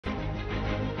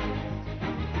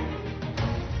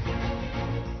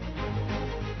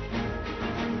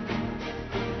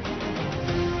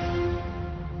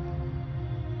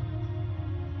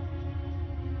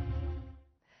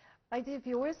Hi dear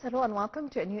viewers, hello and welcome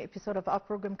to a new episode of our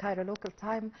program Cairo Local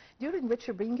Time, during which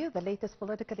we bring you the latest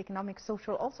political, economic,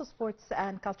 social, also sports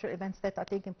and cultural events that are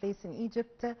taking place in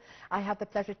Egypt. I have the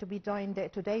pleasure to be joined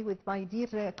today with my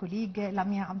dear colleague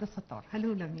Lamia Abdel-Sattar. Hello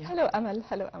Lamia. Hello Amal,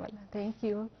 hello Amal. Thank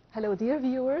you. Hello dear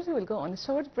viewers, we'll go on a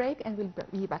short break and we'll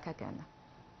be back again.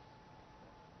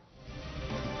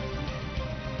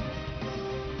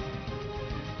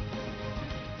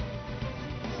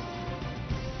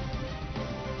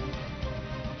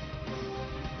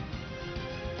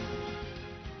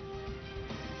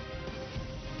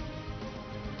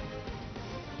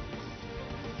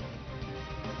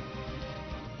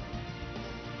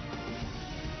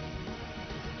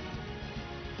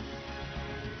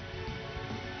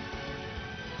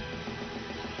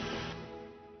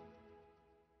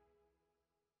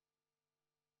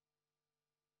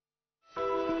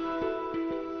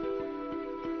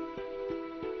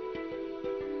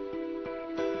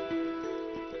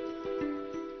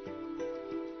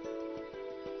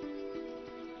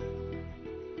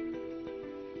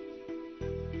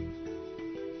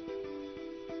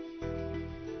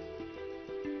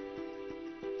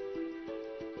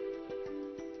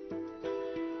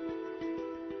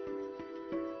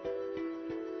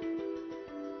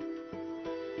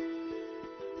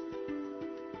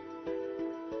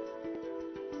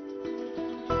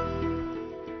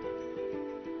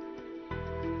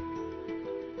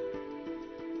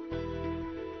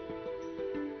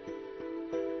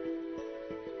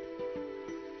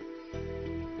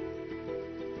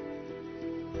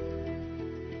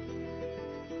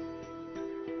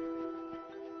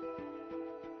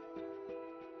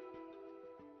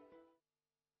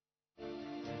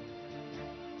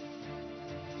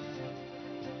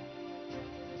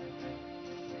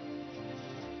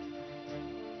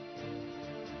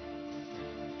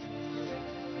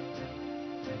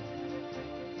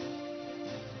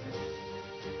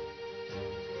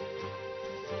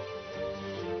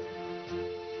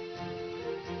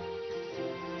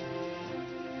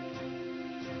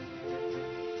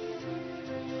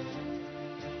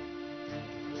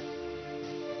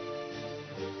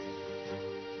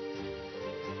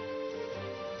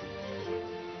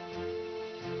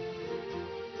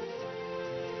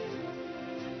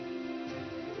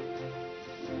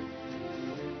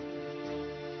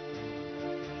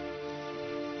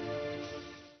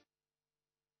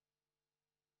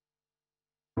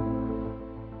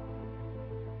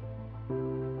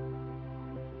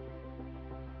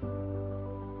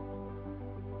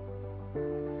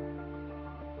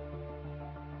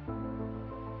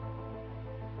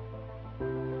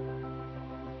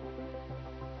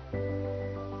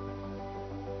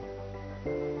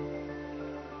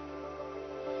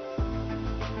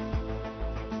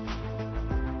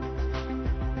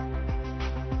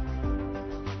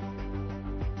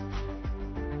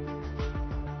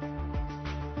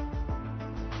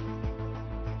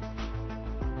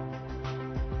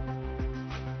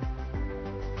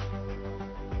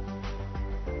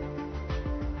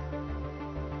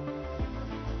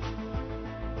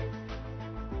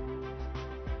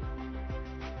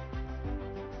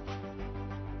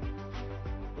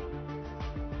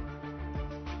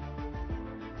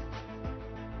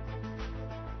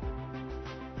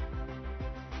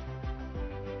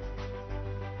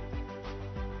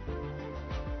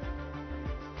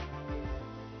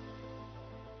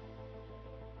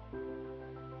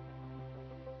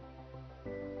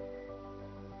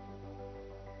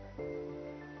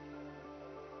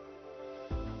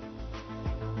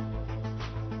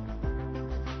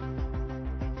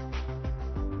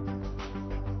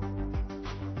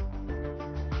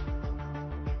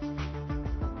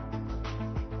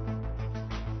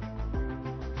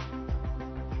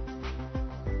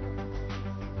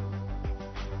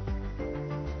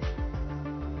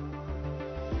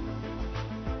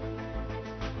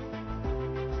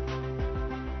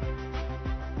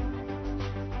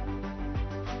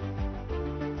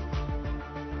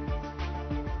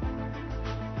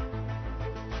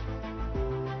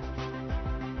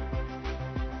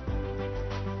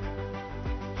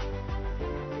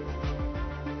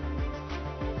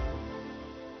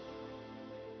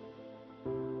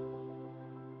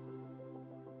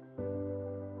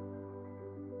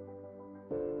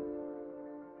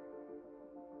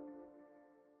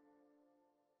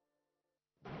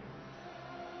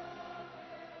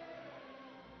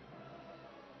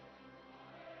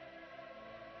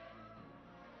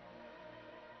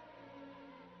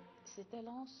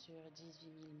 S'étalant sur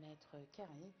 18 000 mètres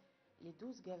carrés, les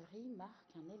 12 galeries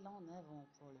marquent un élan en avant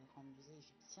pour le Grand Musée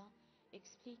égyptien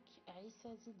explique Aïssa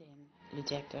Zidane, le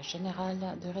directeur général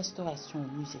de restauration au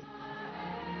musée.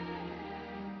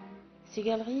 Ces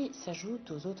galeries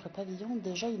s'ajoutent aux autres pavillons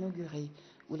déjà inaugurés,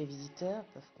 où les visiteurs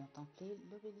peuvent contempler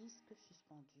l'obélisque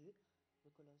suspendu,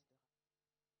 le colosse de...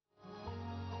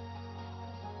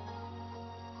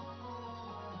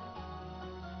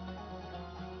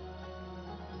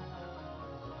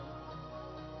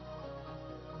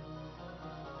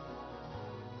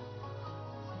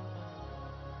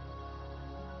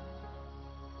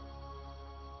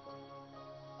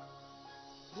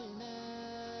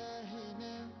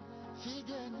 في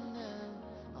جنة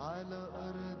على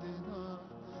أرضنا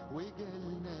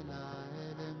وجالنا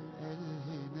العالم قال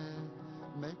هنا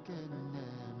مكاننا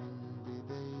من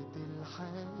بداية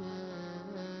الحياة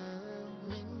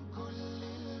من كل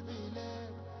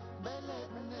البلاد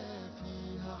بلدنا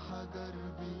فيها حجر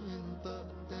بينطق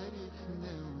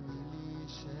تاريخنا ونلي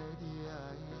شادي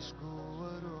يعيش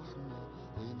جوا روحنا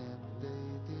هنا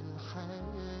بداية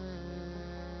الحياة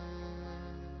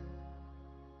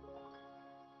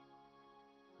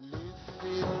لف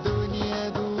الدنيا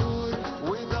دور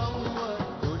ودور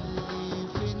قولي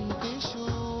فين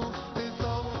تشوف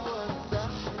تصور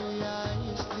سحر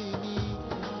يعيش سنين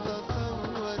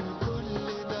تصور كل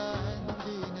ده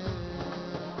عندنا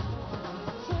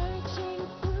Searching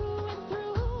through and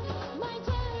through, my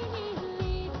journey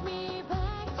leads me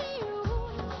back to you.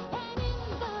 And in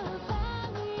the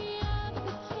valley of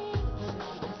the kings,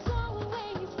 it's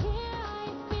always here I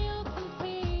feel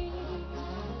complete.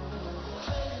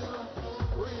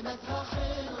 وناسها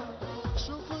حلو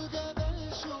شوفوا الجبل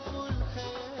شوفوا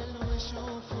الخيال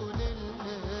وشوفوا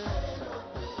للهال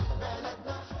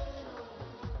بلدنا حلو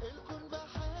الكون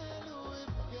بحاله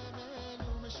وبجماله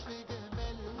مش في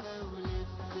جمالها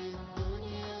ولف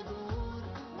الدنيا دور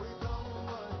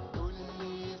ودور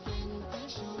قولي فين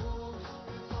تشوف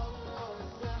تصور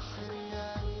سحر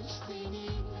يعيش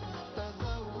سنين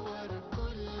تصور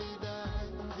كل ده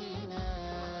عندنا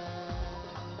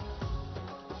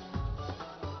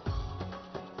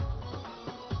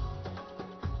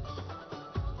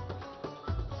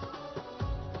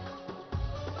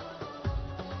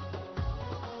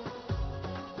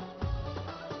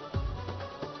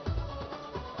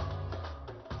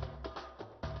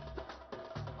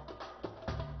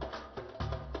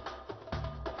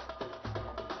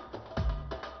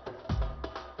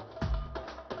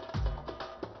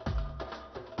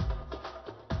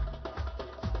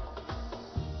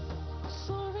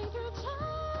Soaring through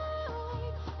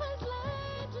time, as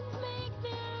legends make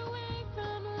their way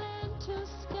from land to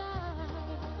sky.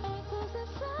 Echoes of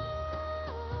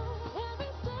sound,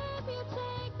 every step you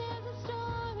take, there's a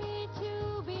story to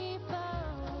be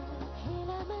found. Et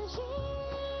la magie,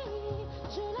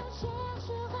 je la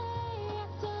chercherai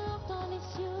ailleurs dans les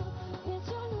cieux. Bien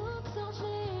sur Luxor,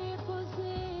 j'ai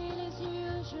posé les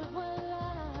yeux, je vois là.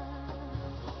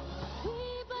 We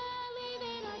believe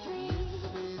in our dreams.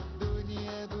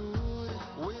 الدنيا دور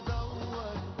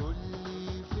ودور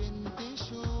قولي فين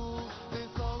تشوف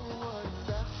تصور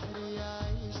سحر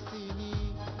يعيش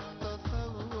سنين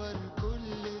تصور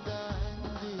كل ده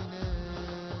عندنا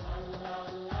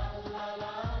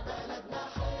بلدنا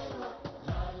حلوة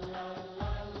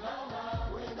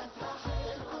وناسها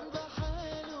حلو الكون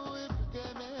بحاله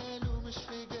وبجماله مش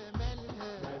في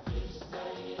جمالها مفيش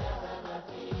زيها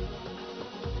مفيش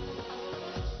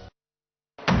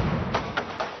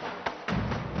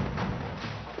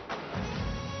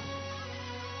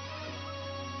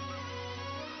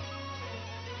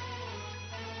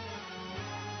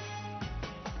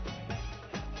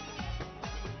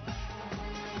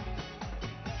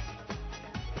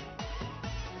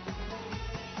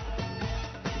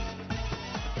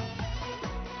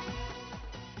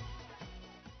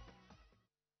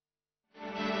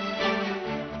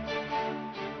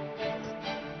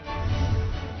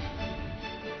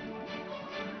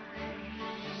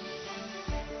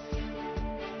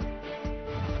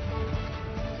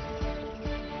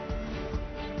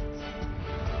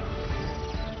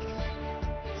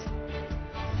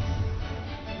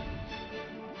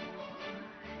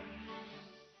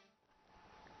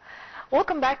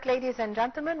Welcome back, ladies and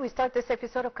gentlemen. We start this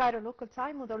episode of Cairo Local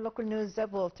Time with our local news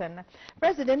bulletin.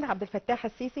 President Abdel Fattah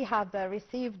al-Sisi had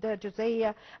received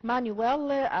José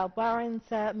Manuel Barnes,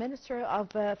 Minister of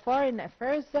Foreign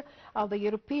Affairs of the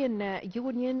European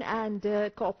Union and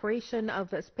Cooperation of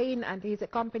Spain and his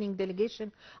accompanying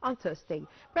delegation on Thursday.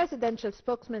 Presidential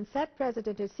spokesman said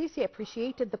President al-Sisi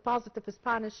appreciated the positive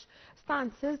Spanish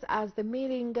stances as the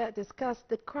meeting discussed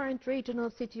the current regional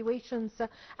situations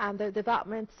and the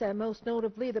developments most most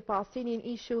notably the Palestinian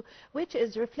issue, which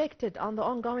is reflected on the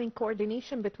ongoing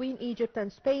coordination between Egypt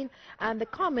and Spain and the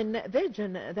common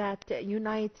vision that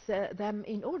unites them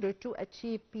in order to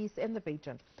achieve peace in the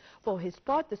region. For his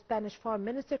part, the Spanish Foreign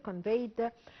Minister conveyed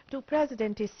to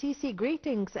President Sisi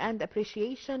greetings and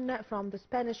appreciation from the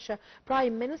Spanish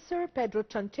Prime Minister Pedro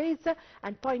Sanchez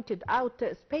and pointed out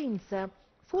Spain's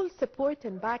full support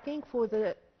and backing for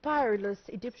the tireless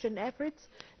Egyptian efforts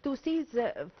to cease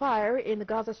fire in the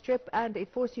Gaza Strip and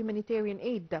enforce humanitarian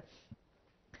aid.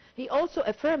 He also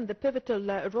affirmed the pivotal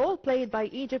role played by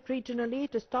Egypt regionally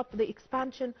to stop the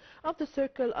expansion of the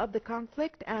circle of the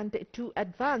conflict and to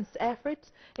advance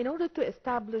efforts in order to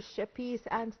establish peace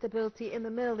and stability in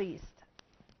the Middle East.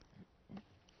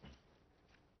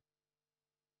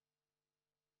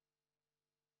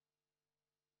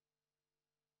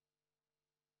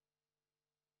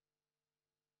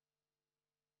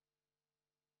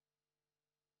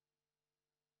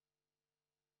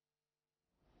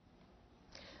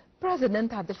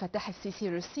 President Abdel Fattah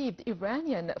al-Sisi received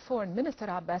Iranian Foreign Minister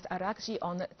Abbas Araghchi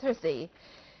on Thursday.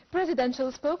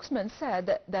 Presidential spokesman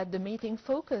said that the meeting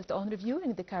focused on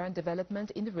reviewing the current development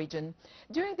in the region.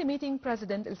 During the meeting,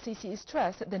 President al-Sisi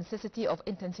stressed the necessity of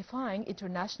intensifying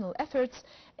international efforts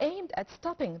aimed at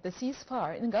stopping the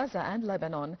ceasefire in Gaza and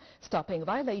Lebanon, stopping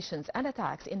violations and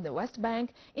attacks in the West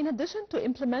Bank, in addition to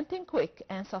implementing quick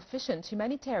and sufficient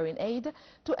humanitarian aid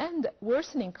to end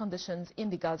worsening conditions in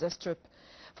the Gaza Strip.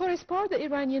 For his part, the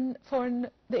Iranian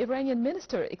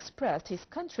minister expressed his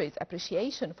country's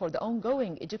appreciation for the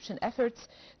ongoing Egyptian efforts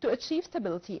to achieve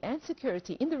stability and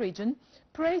security in the region,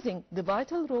 praising the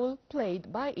vital role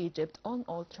played by Egypt on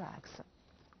all tracks.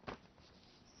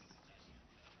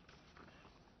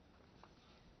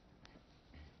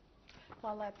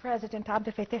 Well, President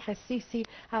Abdel Fattah al-Sisi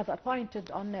have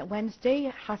appointed on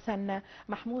Wednesday Hassan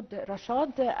Mahmoud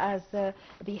Rashad as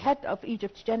the head of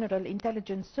Egypt's General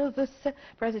Intelligence Service.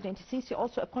 President al-Sisi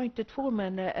also appointed former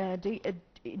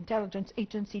Intelligence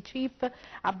Agency Chief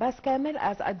Abbas Kamel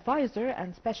as advisor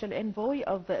and special envoy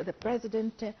of the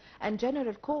President and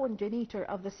General Coordinator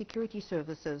of the Security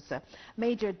Services.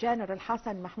 Major General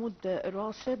Hassan Mahmoud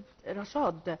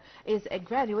Rashad is a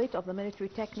graduate of the Military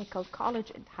Technical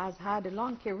College and has had a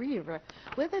long career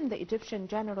within the Egyptian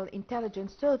General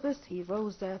Intelligence Service. He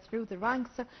rose through the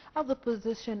ranks of the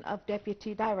position of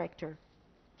Deputy Director.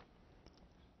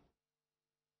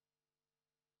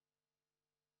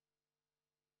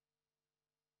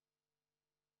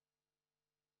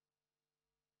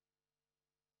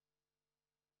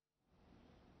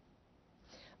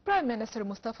 Prime Minister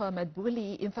Mustafa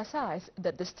Madbouli emphasized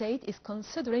that the state is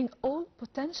considering all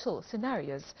potential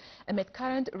scenarios amid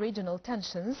current regional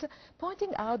tensions,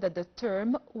 pointing out that the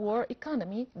term war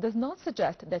economy does not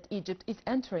suggest that Egypt is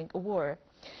entering a war.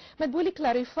 Madbouli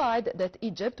clarified that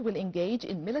Egypt will engage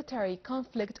in military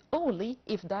conflict only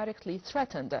if directly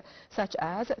threatened, such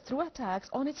as through attacks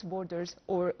on its borders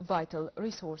or vital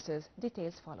resources.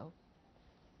 Details follow.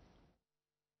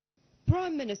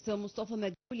 Prime Minister Mustafa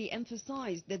Madbouli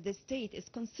emphasized that the state is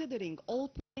considering all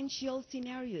potential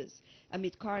scenarios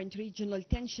amid current regional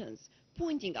tensions,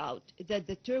 pointing out that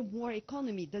the term war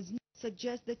economy does not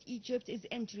suggest that Egypt is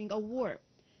entering a war.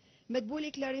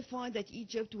 Madbouli clarified that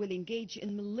Egypt will engage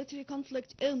in military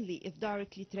conflict only if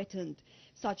directly threatened,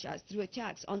 such as through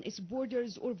attacks on its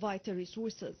borders or vital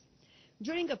resources.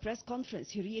 During a press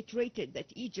conference, he reiterated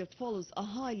that Egypt follows a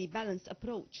highly balanced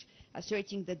approach,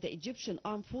 asserting that the Egyptian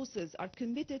armed forces are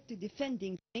committed to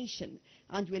defending the nation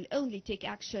and will only take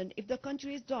action if the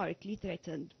country is directly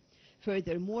threatened.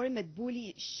 Furthermore,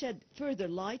 Madbouli shed further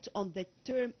light on the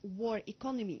term war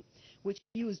economy, which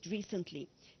he used recently.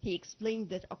 He explained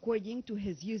that according to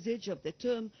his usage of the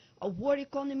term, a war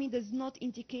economy does not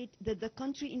indicate that the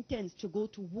country intends to go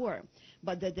to war,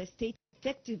 but that the state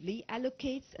effectively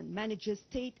allocates and manages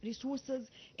state resources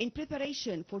in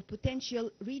preparation for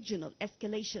potential regional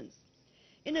escalations.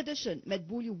 In addition,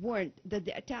 Madbouli warned that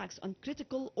the attacks on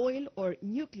critical oil or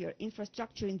nuclear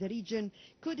infrastructure in the region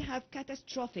could have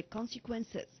catastrophic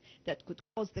consequences that could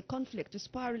cause the conflict to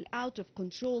spiral out of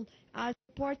control as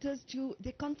parties to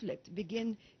the conflict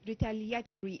begin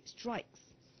retaliatory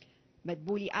strikes.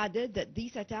 Madbouli added that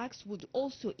these attacks would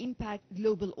also impact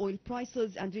global oil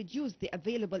prices and reduce the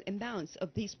available amounts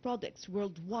of these products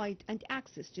worldwide and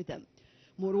access to them.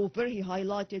 Moreover, he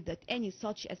highlighted that any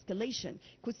such escalation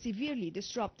could severely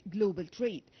disrupt global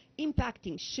trade,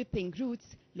 impacting shipping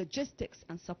routes, logistics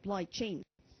and supply chains.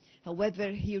 However,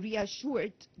 he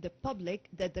reassured the public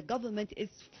that the government is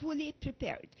fully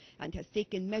prepared and has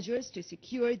taken measures to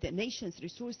secure the nation's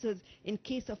resources in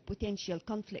case of potential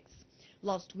conflicts.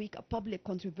 Last week, a public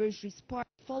controversy sparked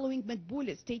following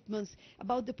Madbouli's statements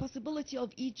about the possibility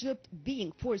of Egypt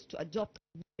being forced to adopt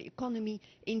a war economy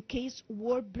in case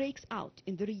war breaks out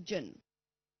in the region.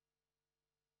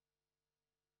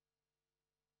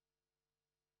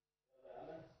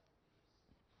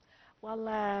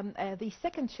 Well, the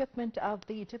second shipment of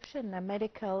the Egyptian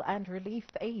medical and relief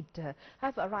aid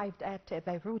have arrived at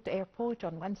Beirut airport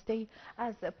on Wednesday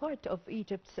as a part of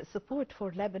Egypt's support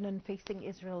for Lebanon facing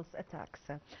Israel's attacks.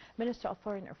 Minister of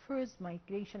Foreign Affairs,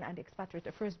 Migration and Expatriate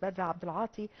Affairs BAdr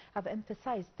Abdulati have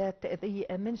emphasized that the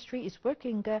ministry is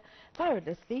working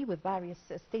tirelessly with various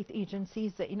state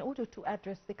agencies in order to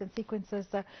address the consequences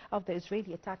of the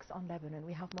Israeli attacks on Lebanon.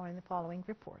 We have more in the following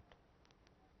report.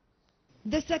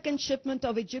 The second shipment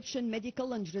of Egyptian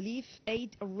medical and relief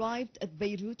aid arrived at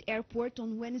Beirut airport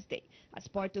on Wednesday as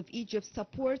part of Egypt's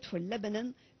support for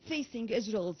Lebanon facing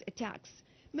Israel's attacks.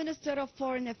 Minister of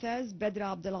Foreign Affairs BAdr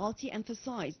Abdulati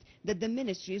emphasized that the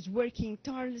ministry is working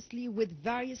tirelessly with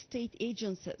various state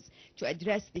agencies to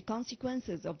address the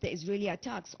consequences of the Israeli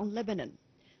attacks on Lebanon.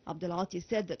 Abdulati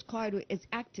said that Cairo is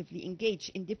actively engaged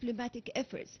in diplomatic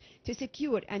efforts to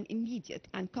secure an immediate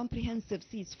and comprehensive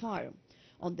ceasefire.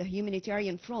 On the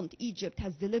humanitarian front, Egypt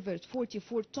has delivered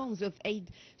 44 tons of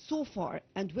aid so far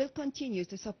and will continue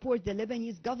to support the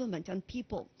Lebanese government and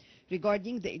people.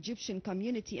 Regarding the Egyptian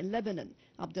community in Lebanon,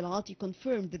 Abdulati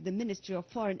confirmed that the Ministry of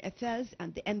Foreign Affairs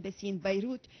and the embassy in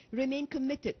Beirut remain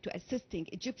committed to assisting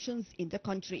Egyptians in the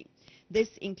country. This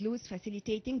includes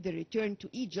facilitating the return to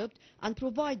Egypt and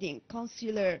providing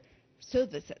consular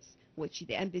services, which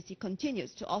the embassy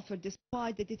continues to offer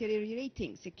despite the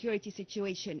deteriorating security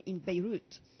situation in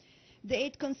Beirut. The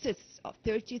aid consists of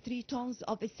 33 tons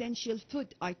of essential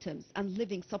food items and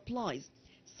living supplies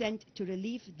sent to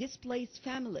relieve displaced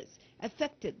families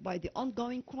affected by the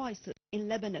ongoing crisis in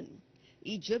Lebanon.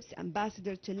 Egypt's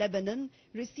ambassador to Lebanon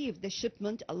received the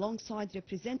shipment alongside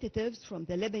representatives from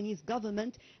the Lebanese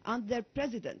government and the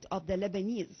president of the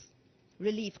Lebanese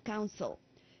Relief Council.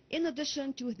 In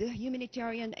addition to the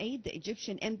humanitarian aid, the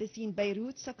Egyptian embassy in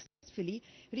Beirut successfully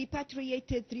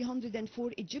repatriated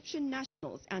 304 Egyptian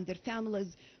nationals and their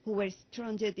families who were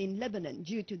stranded in Lebanon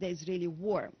due to the Israeli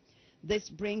war. This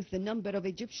brings the number of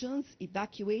Egyptians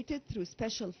evacuated through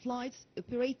special flights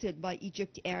operated by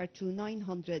Egypt Air to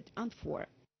 904.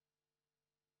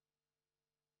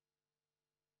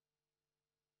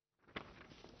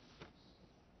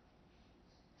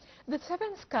 The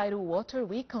 7th Cairo Water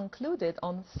Week concluded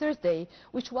on Thursday,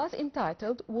 which was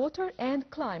entitled Water and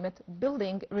Climate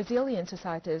Building Resilient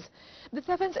Societies. The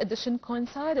 7th edition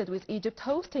coincided with Egypt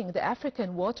hosting the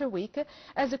African Water Week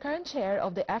as the current chair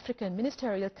of the African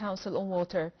Ministerial Council on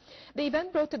Water. The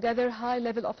event brought together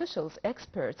high-level officials,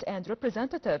 experts and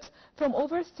representatives from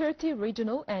over 30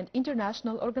 regional and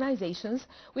international organizations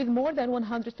with more than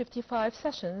 155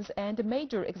 sessions and a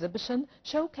major exhibition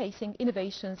showcasing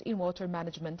innovations in water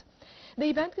management. The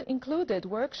event included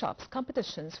workshops,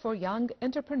 competitions for young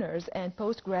entrepreneurs and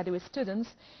postgraduate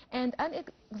students, and an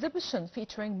exhibition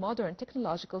featuring modern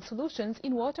technological solutions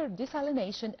in water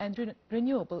desalination and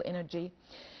renewable energy.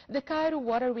 The Cairo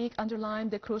Water Week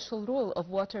underlined the crucial role of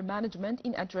water management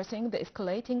in addressing the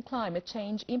escalating climate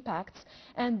change impacts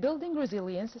and building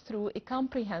resilience through a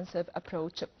comprehensive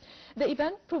approach. The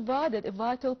event provided a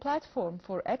vital platform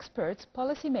for experts,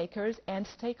 policymakers and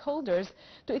stakeholders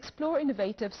to explore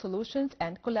innovative solutions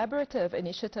and collaborative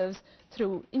initiatives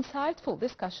through insightful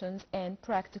discussions and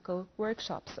practical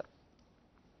workshops.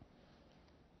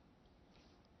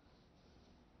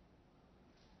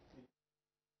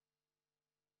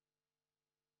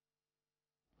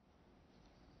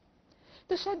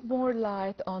 To shed more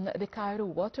light on the Cairo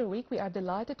Water Week, we are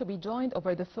delighted to be joined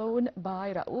over the phone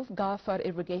by Raouf Ghaffar,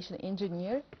 irrigation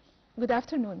engineer. Good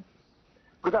afternoon.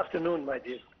 Good afternoon, my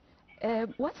dear.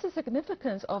 What's the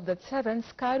significance of the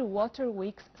 7th Cairo Water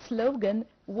Week's slogan,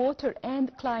 Water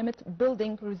and Climate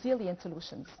Building Resilient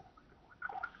Solutions?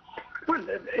 Well,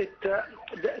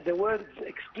 the words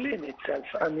explain itself.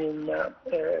 I mean,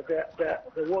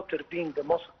 the water being the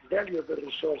most valuable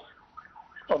resource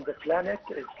on the planet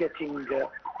is it's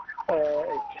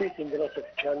facing a lot of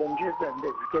challenges and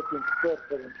it's getting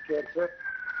further and further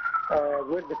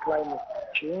with the climate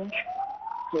change.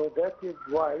 So that is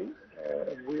why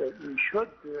we should,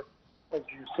 as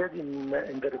you said in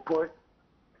the report,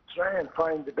 try and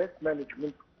find the best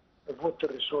management of water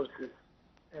resources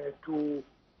to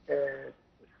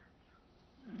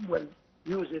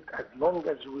use it as long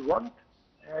as we want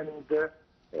and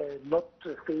not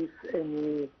face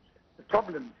any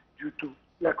problems due to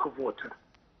lack of water.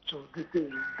 So this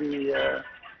is the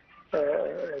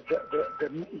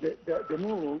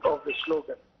meaning of the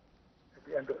slogan at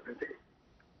the end of the day.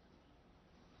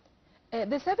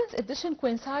 The seventh edition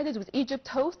coincided with Egypt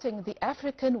hosting the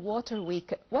African Water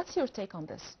Week. What's your take on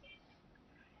this?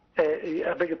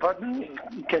 I beg your pardon?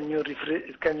 Can you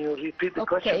repeat the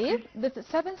question, Okay, please? the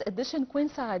seventh edition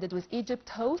coincided with Egypt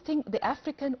hosting the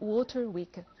African Water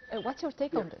Week. What's your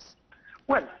take on this?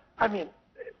 Well, I mean,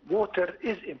 water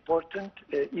is important.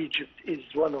 Egypt is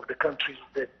one of the countries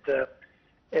that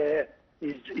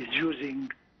is using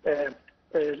a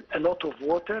lot of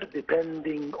water,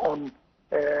 depending on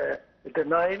the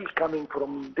Nile coming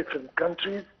from different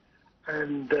countries,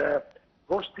 and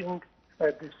hosting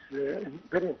this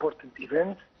very important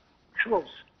event shows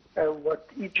what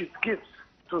Egypt gives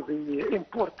to the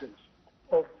importance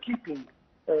of keeping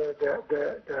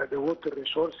the water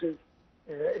resources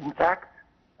intact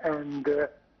and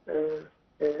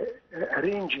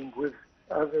arranging with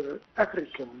other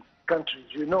African countries.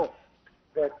 You know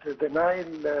that the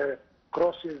Nile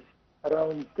crosses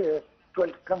around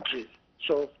 12 countries,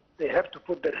 so they have to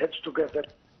put their heads together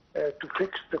to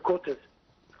fix the quotas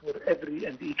for every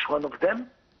and each one of them,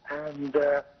 and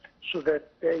so that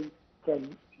they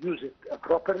can use it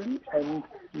properly and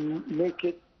make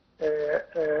it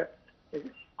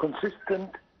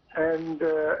consistent and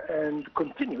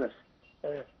continuous.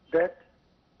 That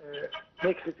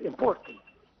makes it important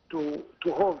to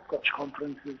hold such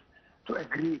conferences, to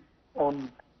agree on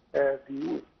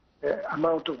the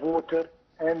amount of water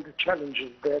and the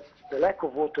challenges that the lack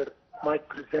of water might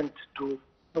present to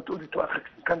not only to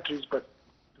African countries but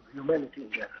to humanity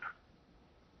in general.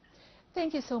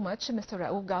 Thank you so much, Mr.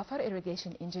 Raouf Ghaffar,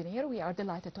 irrigation engineer. We are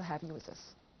delighted to have you with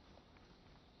us.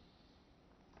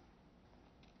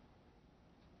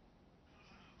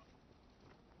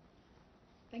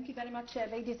 Thank you very much,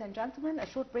 ladies and gentlemen. A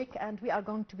short break and we are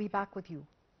going to be back with you.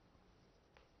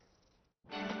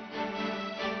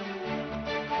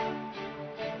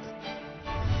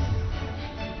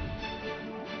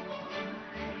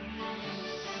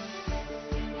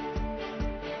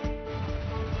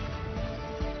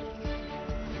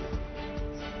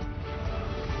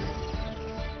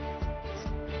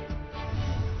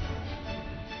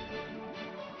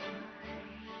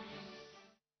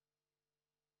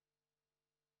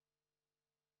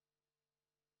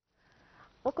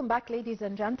 Welcome back, ladies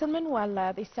and gentlemen.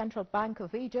 Well, the Central Bank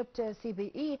of Egypt,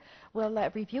 CBE, will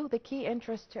review the key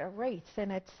interest rates in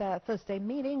its Thursday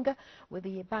meeting with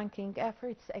the banking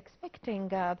efforts, expecting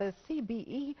the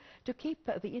CBE to keep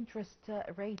the interest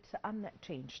rate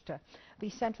unchanged. The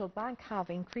Central Bank have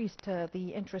increased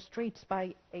the interest rates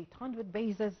by 800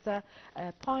 basis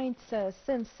points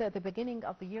since the beginning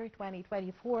of the year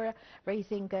 2024,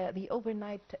 raising the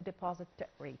overnight deposit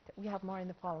rate. We have more in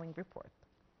the following report.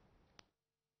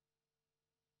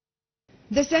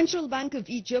 The Central Bank of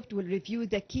Egypt will review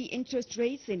the key interest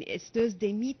rates in its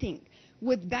Thursday meeting,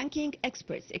 with banking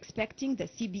experts expecting the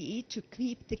CBE to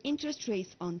keep the interest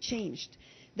rates unchanged.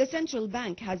 The Central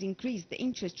Bank has increased the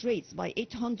interest rates by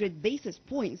 800 basis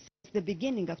points since the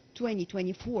beginning of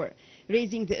 2024,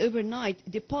 raising the overnight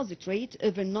deposit rate,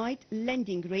 overnight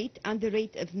lending rate, and the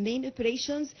rate of main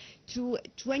operations to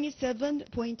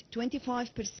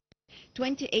 27.25%.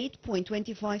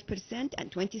 28.25%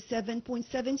 and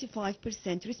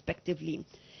 27.75% respectively.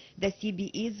 The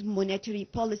CBE's Monetary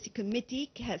Policy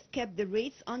Committee has kept the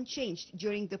rates unchanged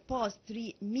during the past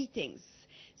 3 meetings,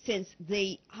 since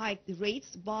they hiked the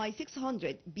rates by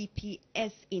 600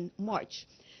 BPS in March.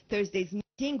 Thursday's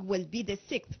meeting will be the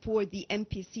 6th for the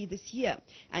MPC this year,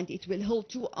 and it will hold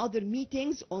 2 other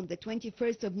meetings on the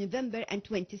 21st of November and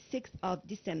 26th of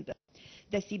December.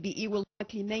 The CBE will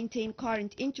likely maintain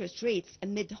current interest rates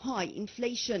amid high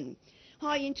inflation.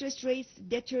 High interest rates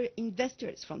deter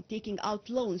investors from taking out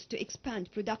loans to expand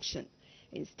production.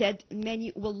 Instead,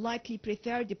 many will likely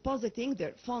prefer depositing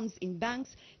their funds in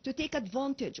banks to take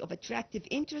advantage of attractive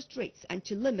interest rates and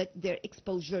to limit their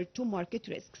exposure to market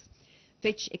risks.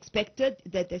 Fitch expected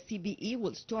that the CBE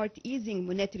will start easing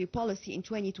monetary policy in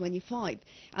 2025,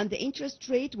 and the interest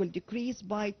rate will decrease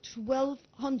by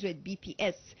 1,200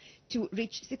 BPS to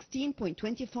reach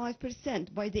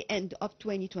 16.25% by the end of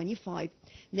 2025.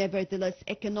 Nevertheless,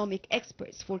 economic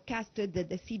experts forecasted that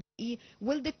the CBE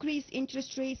will decrease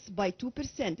interest rates by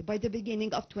 2% by the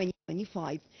beginning of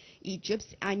 2025.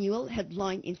 Egypt's annual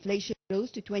headline inflation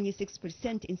rose to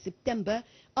 26% in September,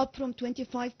 up from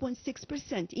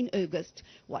 25.6% in August,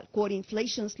 while core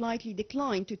inflation slightly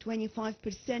declined to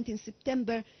 25% in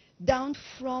September, down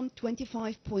from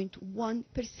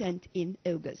 25.1% in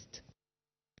August.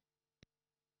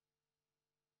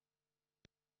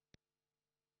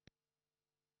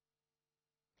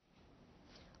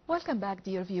 Welcome back,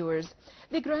 dear viewers.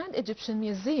 The Grand Egyptian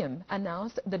Museum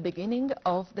announced the beginning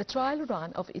of the trial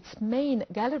run of its main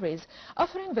galleries,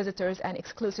 offering visitors an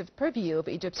exclusive preview of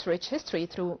Egypt's rich history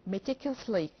through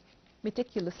meticulously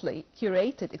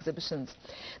curated exhibitions.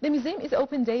 The museum is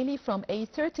open daily from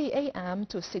 8:30 a.m.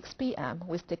 to 6 p.m.,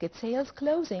 with ticket sales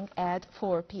closing at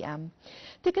 4 p.m.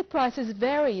 Ticket prices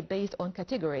vary based on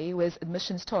category, with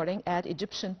admission starting at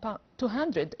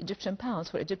 200 Egyptian pounds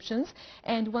for Egyptians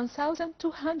and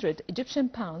 1,200 Egyptian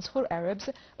pounds for Arabs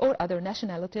or other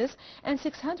nationalities, and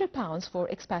 600 pounds for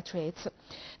expatriates.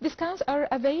 Discounts are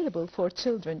available for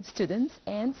children, students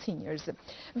and seniors.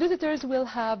 Visitors will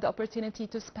have the opportunity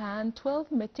to span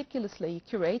 12 meticulously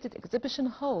curated exhibition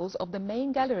halls of the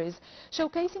main galleries,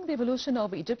 showcasing the evolution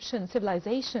of Egyptian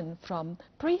civilization from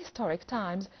prehistoric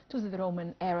times to the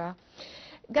Roman era.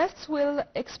 Guests will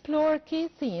explore key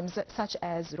themes such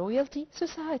as royalty,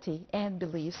 society, and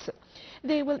beliefs.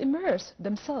 They will immerse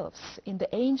themselves in the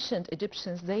ancient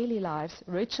Egyptians' daily lives,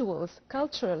 rituals,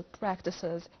 cultural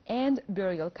practices, and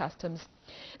burial customs.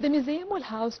 The museum will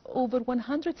house over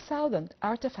 100,000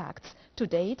 artifacts. To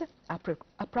date,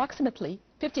 approximately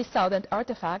 50,000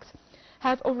 artifacts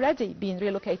have already been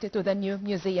relocated to the new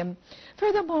museum.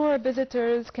 Furthermore,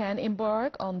 visitors can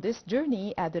embark on this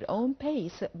journey at their own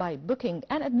pace by booking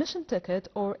an admission ticket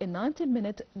or a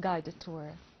 90-minute guided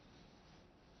tour.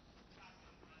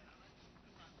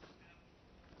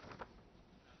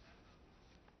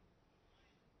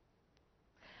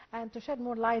 And to shed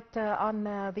more light on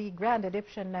the Grand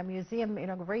Egyptian Museum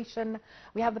inauguration,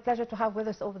 we have the pleasure to have with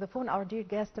us over the phone our dear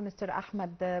guest, Mr.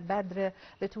 Ahmed BAdr,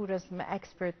 the tourism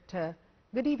expert.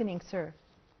 Good evening, sir.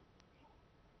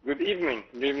 Good evening.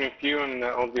 Good evening to you and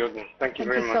all the audience. Thank you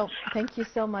very much. Thank you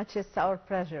so much. It's our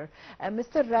pleasure.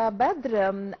 Mr.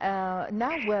 BAdr,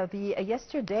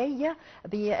 yesterday,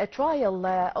 the trial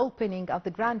opening of the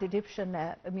Grand Egyptian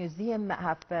Museum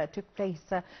took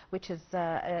place, which is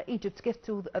Egypt's gift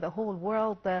to the whole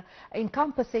world,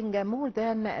 encompassing more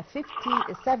than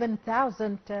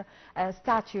 57,000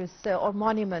 statues or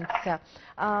monuments.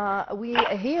 We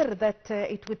hear that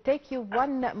it would take you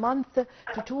 1 month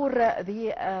to tour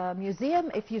the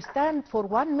museum if you stand for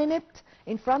 1 minute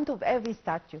in front of every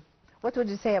statue. What would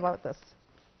you say about this?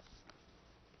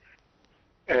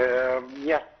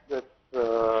 Yes,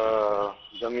 the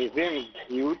museum is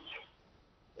huge,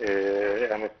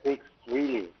 and it takes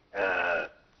really,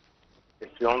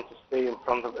 if you want to stay in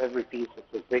front of every piece, it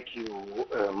will take you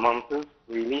months,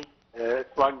 really.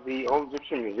 It's like the old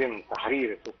Egyptian museum in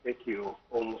Tahrir. It will take you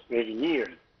almost maybe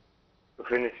years to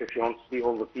finish if you want to see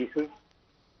all the pieces.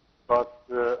 But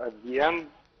at the end,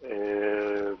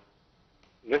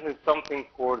 this is something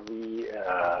for the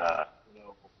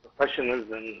professionals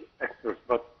and experts.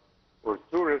 But for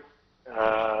tourists,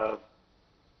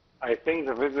 I think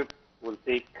the visit will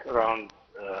take around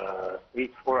 3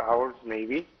 to 4 hours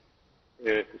maybe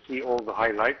to see all the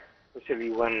highlights,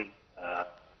 especially when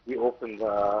we open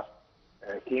the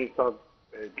King Tut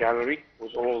gallery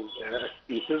with all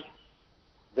pieces.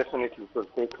 Definitely it will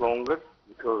take longer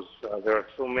because there are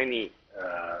so many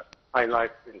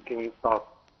highlights in King Tut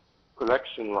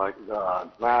collection, like the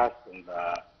glass and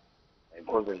the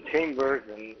golden chambers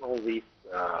and all these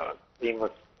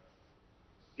famous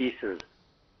pieces.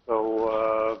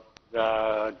 So the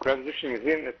Grand Egyptian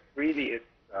Museum is really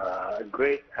a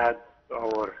great add to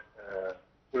our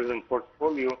tourism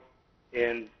portfolio,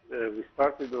 and we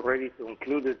started already to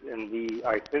include it in the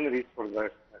itineraries for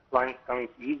the clients coming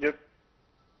to Egypt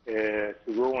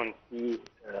to go and see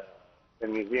the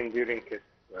museum during its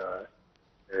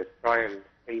trial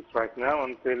phase right now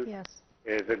until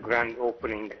the grand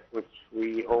opening, which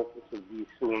we hope it will be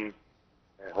soon,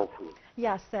 hopefully.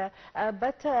 Yes,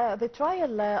 but the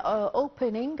trial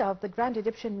opening of the Grand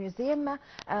Egyptian Museum,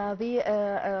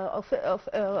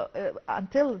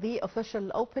 until the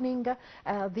official opening,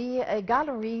 the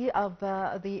gallery of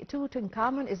the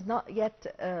Tutankhamun is not yet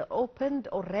opened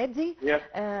already. Yes.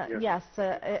 Yes,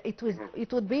 it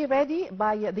would be ready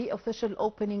by the official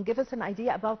opening. Give us an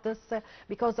idea about this,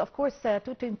 because of course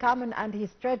Tutankhamun and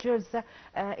his treasures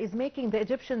is making the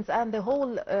Egyptians and the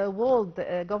whole world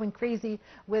going crazy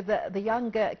with the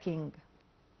young king.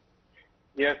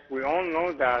 Yes, we all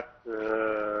know that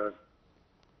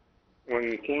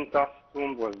when King Tut's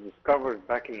tomb was discovered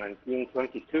back in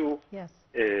 1922,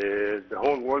 the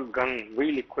whole world gone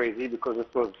really crazy because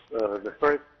it was the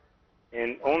first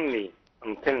and only,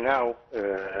 until now,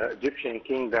 Egyptian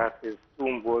king that his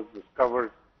tomb was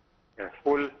discovered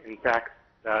full, intact,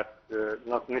 that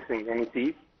not missing any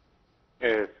piece.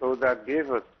 So that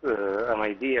gave us an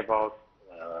idea about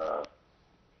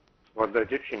what the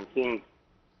Egyptian kings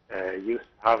used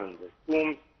to have in their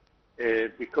tombs.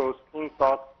 because King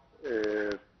Tut,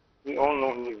 we all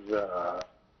know he's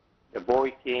the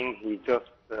boy king. He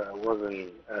just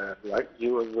wasn't he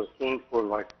was the king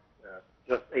for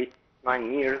just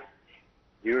 8-9 years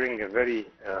during a very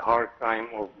hard time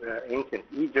of ancient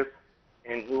Egypt,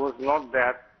 and he was not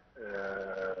that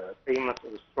famous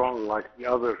or strong like the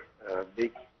other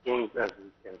big kings, as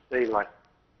we can say, like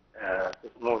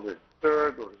Moses III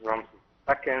or Ramses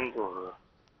II or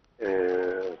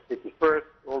Seti I.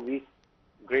 All these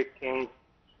great kings,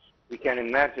 we can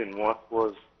imagine what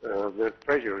was their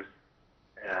treasures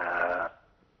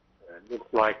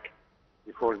looked like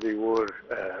before they were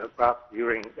passed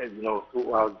during,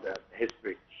 throughout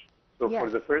history. So Yes. for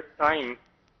the first time,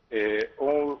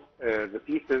 all the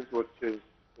pieces, which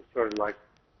are like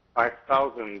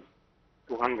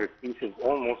 5,200 pieces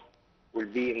almost, will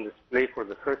be in display for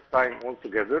the first time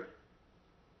altogether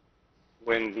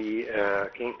when the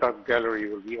King Tut Gallery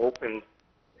will be opened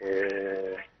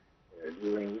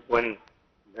when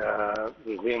the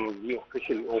museum will be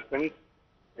officially opened.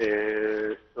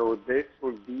 So this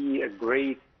will be a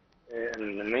great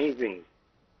and amazing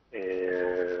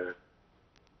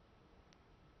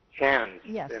chance,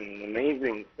 Yes. an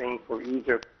amazing thing for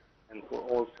Egypt and for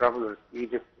all travelers to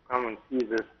Egypt to come and see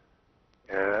this,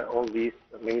 all these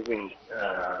amazing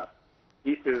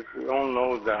pieces. We all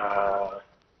know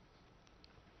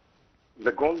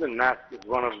the golden mask is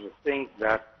one of the things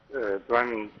that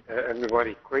driving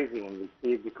everybody crazy when we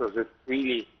see it, because it's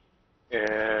really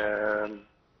a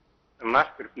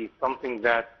masterpiece, something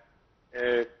that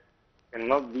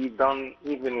cannot be done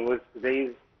even with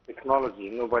today's technology.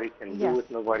 Nobody can do Yes. it,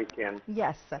 nobody can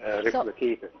Yes.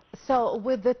 replicate it. So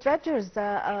with the treasures,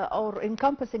 or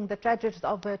encompassing the treasures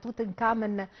of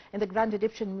Tutankhamun in the Grand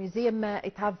Egyptian Museum,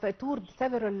 it have toured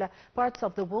several parts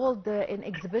of the world in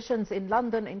exhibitions in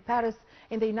London, in Paris,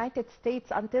 in the United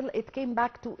States, until it came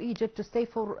back to Egypt to stay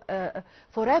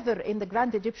forever in the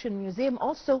Grand Egyptian Museum.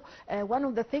 Also, one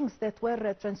of the things that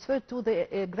were transferred to the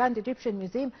Grand Egyptian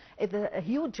Museum is a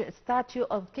huge statue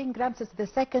of King Ramses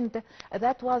II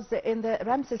that was in the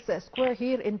Ramses Square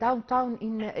here in downtown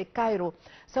in Cairo.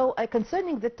 So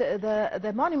concerning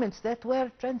the monuments that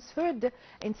were transferred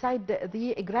inside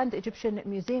the Grand Egyptian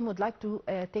Museum, would like to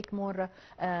take more,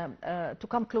 to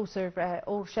come closer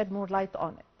or shed more light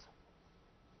on it.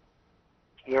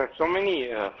 There are so many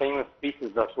famous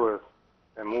pieces that were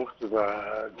moved to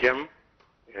the gem.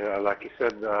 Like you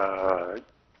said,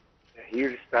 here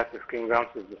the statue of King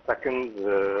Ramses II,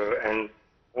 and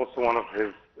also one of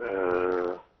his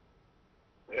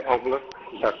obelisk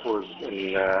that was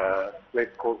in a place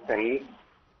called Tanis,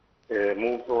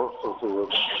 moved also to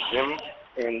him,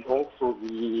 and also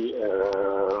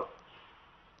the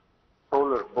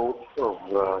solar boat of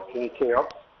King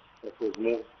Cheops that was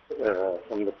moved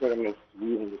from the pyramids to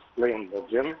be in display in the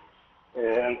gym,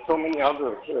 and so many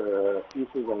other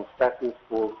pieces and statues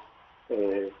for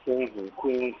kings and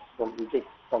queens from Egypt,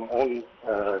 from all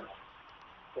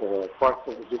parts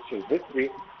of Egyptian history,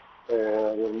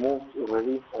 were moved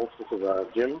already also to the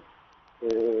gym.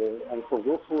 And for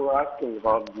those who are asking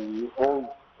about the old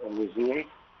museum,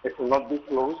 it will not be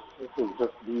closed. It will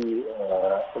just be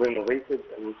renovated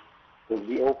and will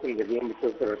be opened again,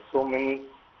 because there are so many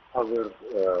other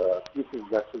pieces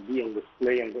that will be on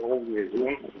display in the old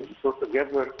museum. So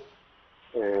together,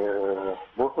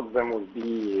 both of them will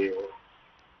be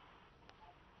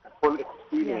a full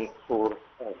experience. Yes. For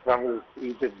travelers to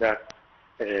Egypt that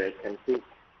can take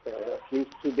at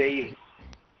least 2 days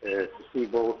to see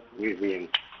both museums.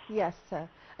 Yes.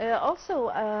 Also,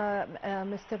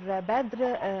 Mr.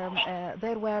 BAdr,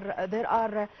 there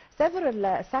are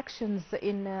several sections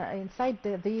inside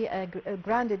the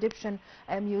Grand Egyptian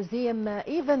Museum.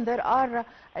 Even there are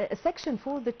a section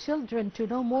for the children to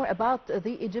know more about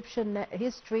the Egyptian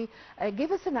history.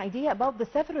 Give us an idea about the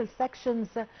several sections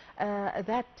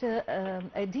that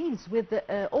deals with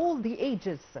all the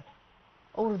ages,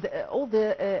 or all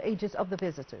the ages of the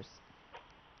visitors.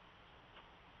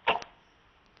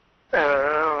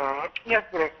 Yes,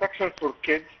 there are sections for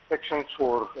kids, sections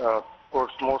for, of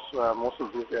course, most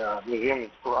of the museum is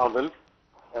for adults,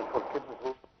 and for kids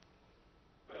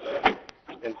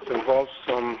it involves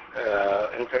some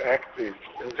interactive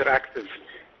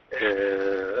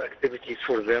activities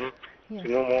for them. Yes.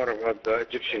 To know more about the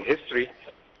Egyptian history.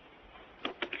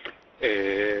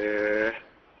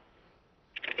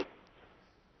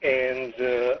 And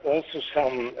also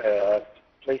some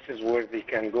places where they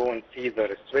can go and see the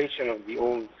restoration of the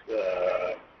old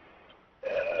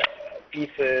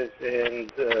pieces,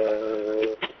 and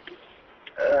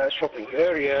shopping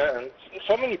area, and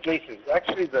so many places.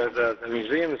 Actually, the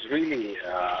museum is really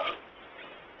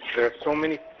There are so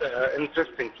many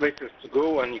interesting places to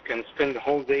go, and you can spend the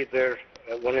whole day there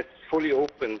when it's fully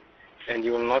open, and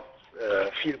you will not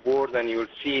feel bored, and you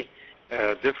will see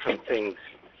different things.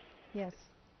 Yes.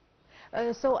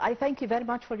 So I thank you very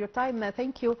much for your time.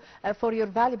 Thank you for your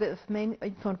valuable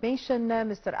information,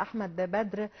 Mr. Ahmed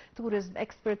BAdr, tourism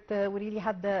expert. We really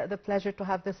had the pleasure to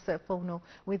have this phono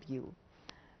with you.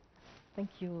 Thank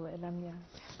you, Lamia.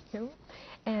 Thank you.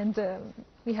 And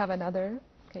we have another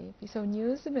piece of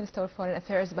news. The Minister of Foreign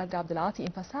Affairs, BAdr Abdelati,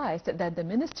 emphasized that the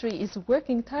ministry is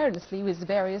working tirelessly with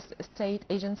various state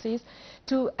agencies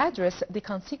to address the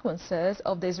consequences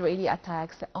of the Israeli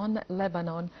attacks on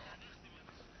Lebanon.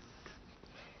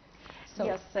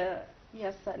 So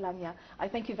Yes, Lamia. I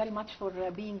thank you very much for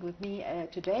being with me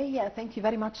today. Thank you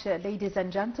very much, ladies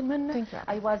and gentlemen. Thank you.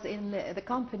 I was in the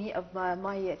company of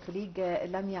my colleague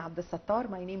Lamia Abdel Sattar.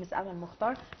 My name is Alan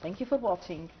Mukhtar. Thank you for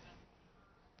watching.